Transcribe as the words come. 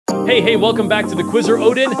Hey, welcome back to the Quizzer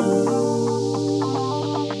Odin.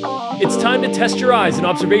 It's time to test your eyes and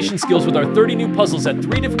observation skills with our 30 new puzzles at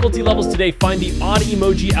 3 difficulty levels today. Find the odd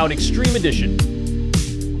emoji out Extreme Edition.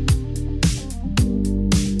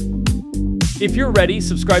 If you're ready,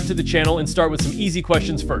 subscribe to the channel and start with some easy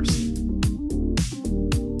questions first.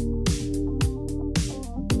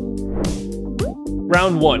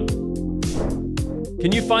 Round 1.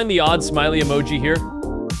 Can you find the odd smiley emoji here?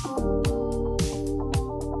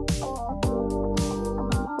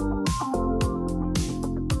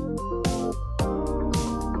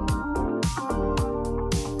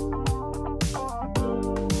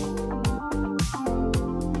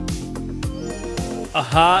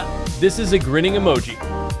 Aha, this is a grinning emoji.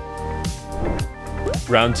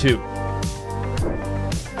 Round 2.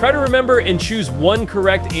 Try to remember and choose one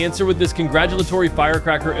correct answer with this congratulatory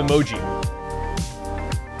firecracker emoji.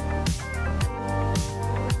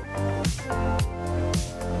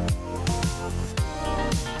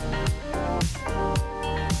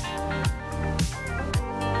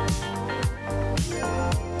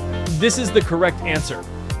 This is the correct answer.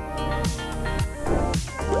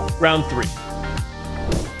 Round 3.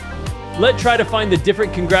 Let's try to find the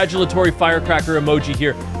different congratulatory firecracker emoji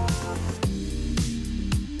here.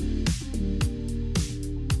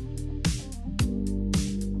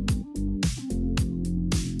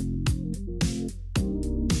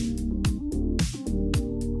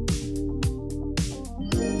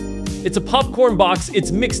 It's a popcorn box,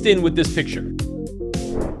 it's mixed in with this picture.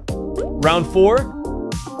 Round 4.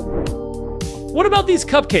 What about these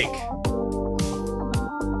cupcake?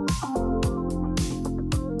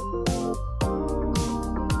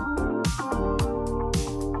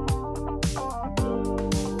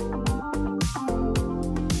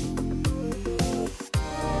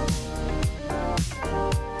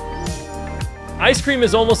 Ice cream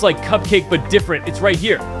is almost like cupcake, but different. It's right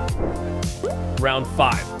here. Round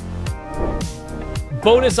 5.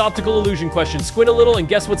 Bonus optical illusion question. Squint a little and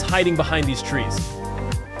guess what's hiding behind these trees.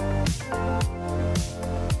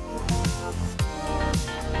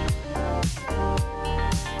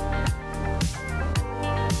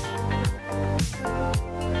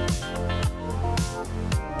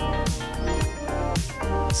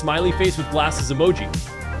 Smiley face with glasses emoji.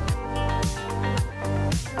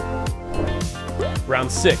 Round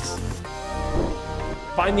 6.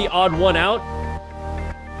 Find the odd one out.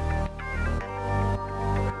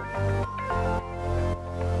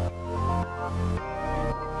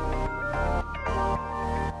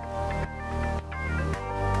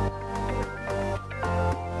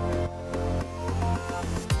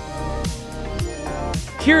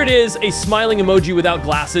 Here it is, a smiling emoji without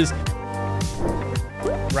glasses.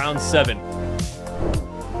 Round 7.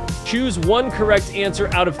 Choose one correct answer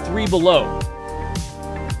out of 3 below.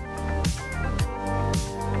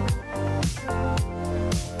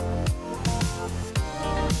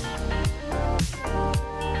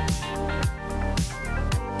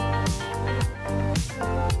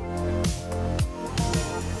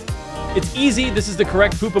 It's easy, this is the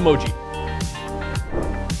correct poop emoji.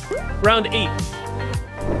 Round 8.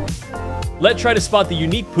 Let's try to spot the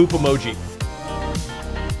unique poop emoji.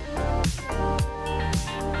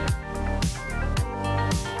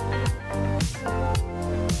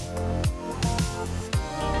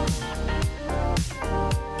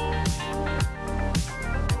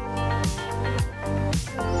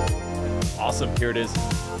 Awesome, here it is.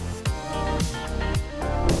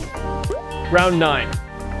 Round 9.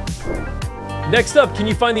 Next up, can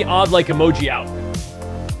you find the odd like emoji out?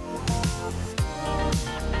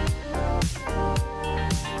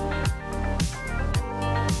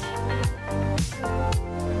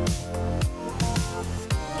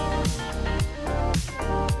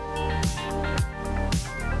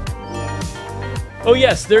 Oh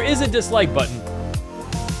yes, there is a dislike button.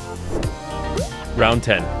 Round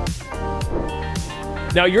 10.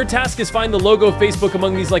 Now your task is find the logo of Facebook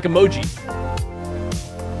among these like emoji.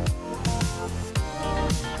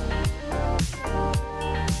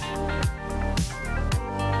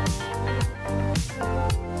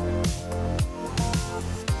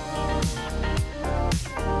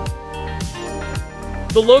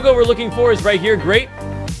 The logo we're looking for is right here, great.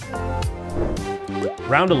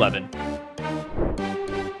 Round 11.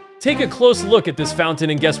 Take a close look at this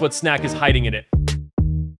fountain and guess what snack is hiding in it.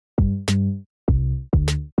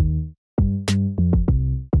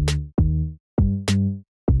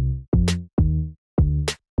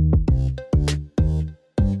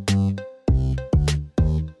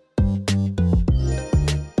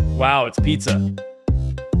 Wow, it's pizza.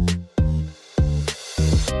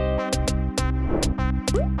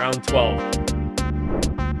 Round 12.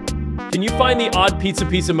 Can you find the odd pizza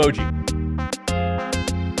piece emoji?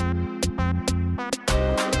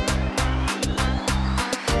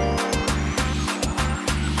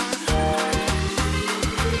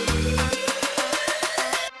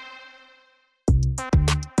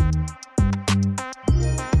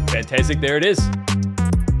 Fantastic, there it is.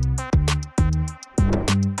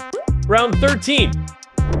 Round 13.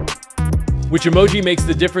 Which emoji makes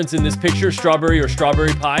the difference in this picture, strawberry or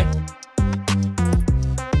strawberry pie?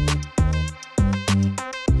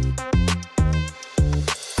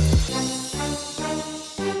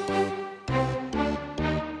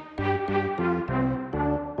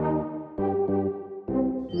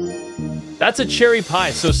 That's a cherry pie,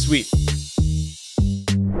 so sweet.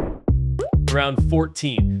 Round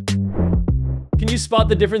 14. Can you spot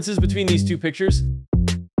the differences between these two pictures?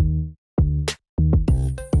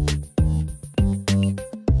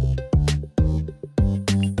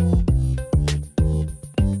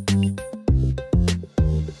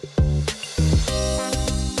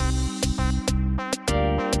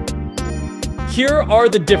 Here are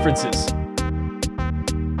the differences.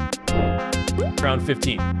 Round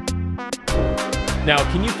 15. Now,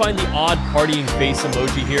 can you find the odd partying face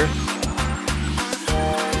emoji here?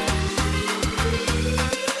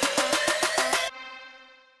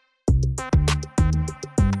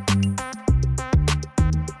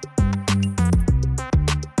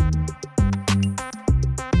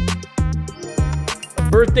 A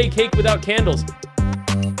birthday cake without candles.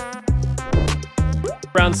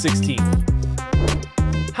 Round 16.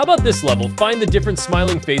 How about this level? Find the different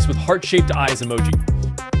smiling face with heart-shaped eyes emoji.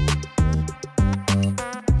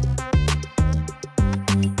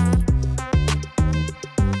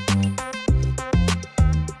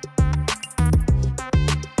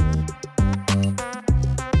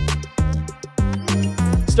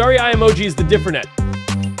 Starry eye emoji is the different.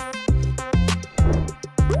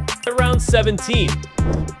 Round 17.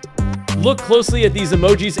 Look closely at these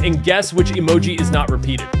emojis and guess which emoji is not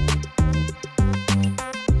repeated.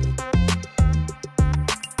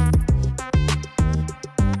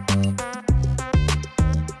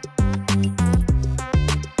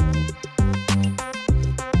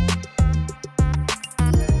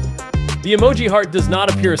 The emoji heart does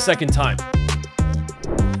not appear a second time.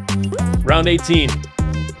 Round 18.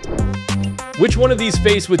 Which one of these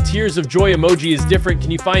face with tears of joy emoji is different?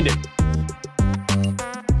 Can you find it?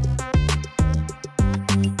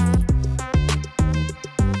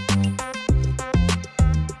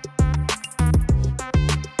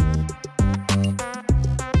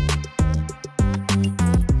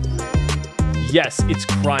 Yes, it's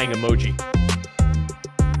crying emoji.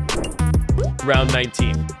 Round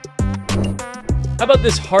 19. How about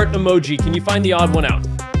this heart emoji? Can you find the odd one out?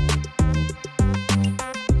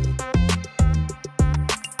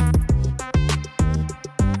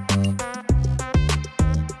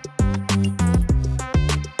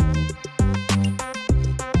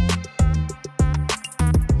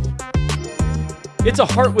 It's a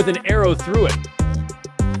heart with an arrow through it.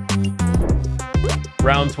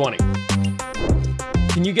 Round 20.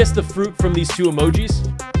 Can you guess the fruit from these two emojis?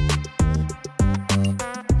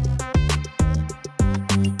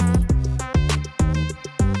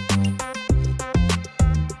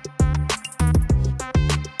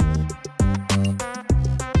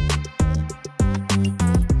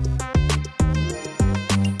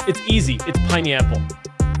 It's easy, it's pineapple.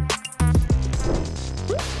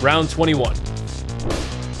 Round 21.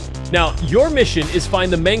 Now, your mission is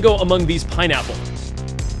find the mango among these pineapple.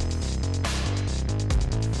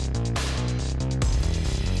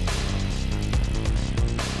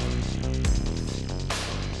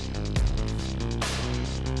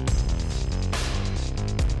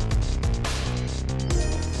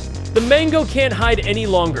 The mango can't hide any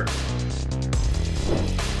longer.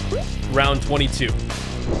 Round 22.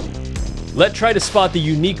 Let's try to spot the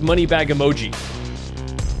unique money bag emoji.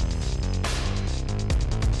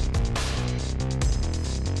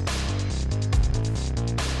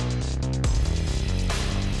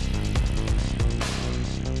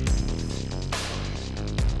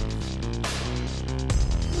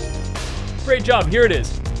 Great job, here it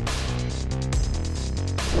is.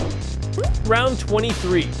 Round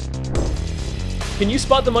 23. Can you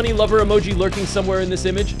spot the money lover emoji lurking somewhere in this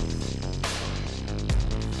image?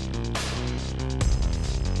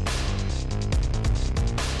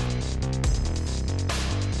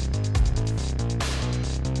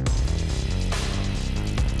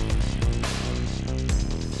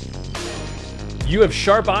 You have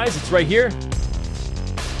sharp eyes, it's right here.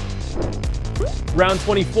 Round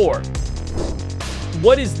 24.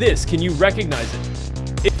 What is this? Can you recognize it?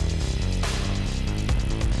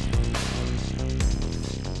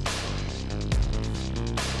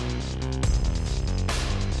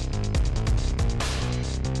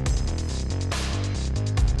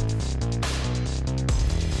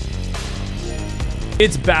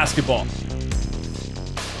 It's basketball.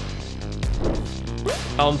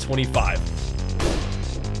 Round 25.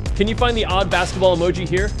 Can you find the odd basketball emoji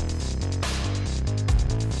here?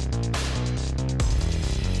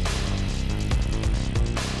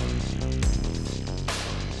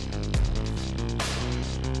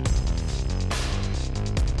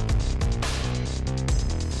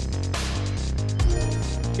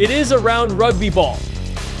 It is a round rugby ball.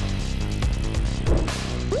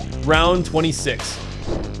 Round 26.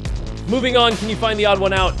 Moving on, can you find the odd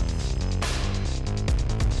one out?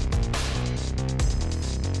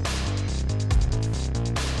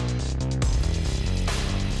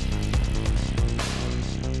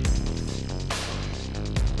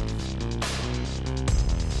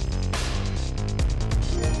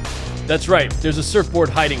 That's right, there's a surfboard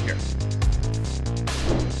hiding here.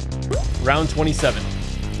 Round 27.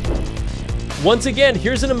 Once again,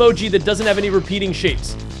 here's an emoji that doesn't have any repeating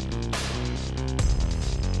shapes.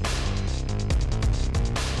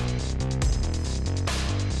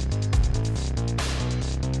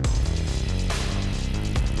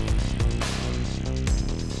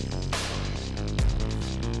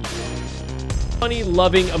 Funny,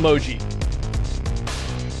 loving emoji.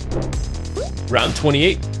 Round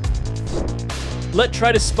 28. Let's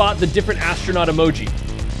try to spot the different astronaut emoji.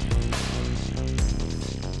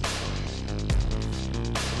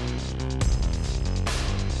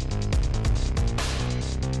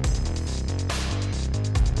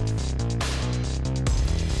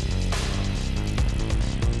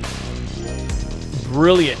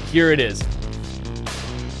 Brilliant, here it is.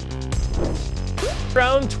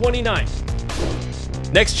 Round 29.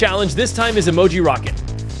 Next challenge, this time is emoji rocket.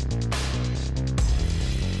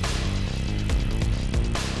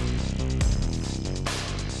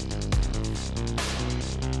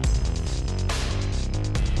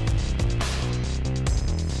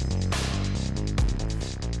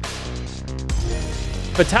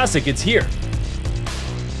 Fantastic, it's here.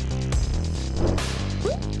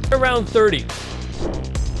 Round 30.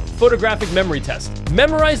 Photographic memory test.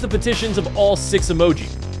 Memorize the petitions of all 6 emoji.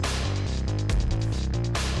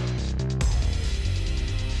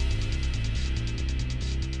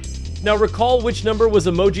 Now recall which number was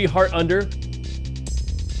emoji heart under.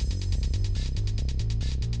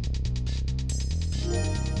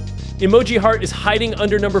 Emoji heart is hiding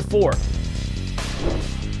under number 4.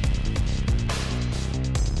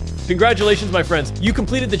 Congratulations, my friends. You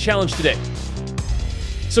completed the challenge today.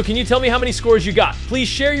 So can you tell me how many scores you got? Please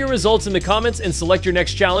share your results in the comments and select your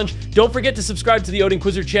next challenge. Don't forget to subscribe to the Odin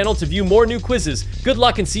Quizzer channel to view more new quizzes. Good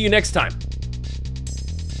luck and see you next time.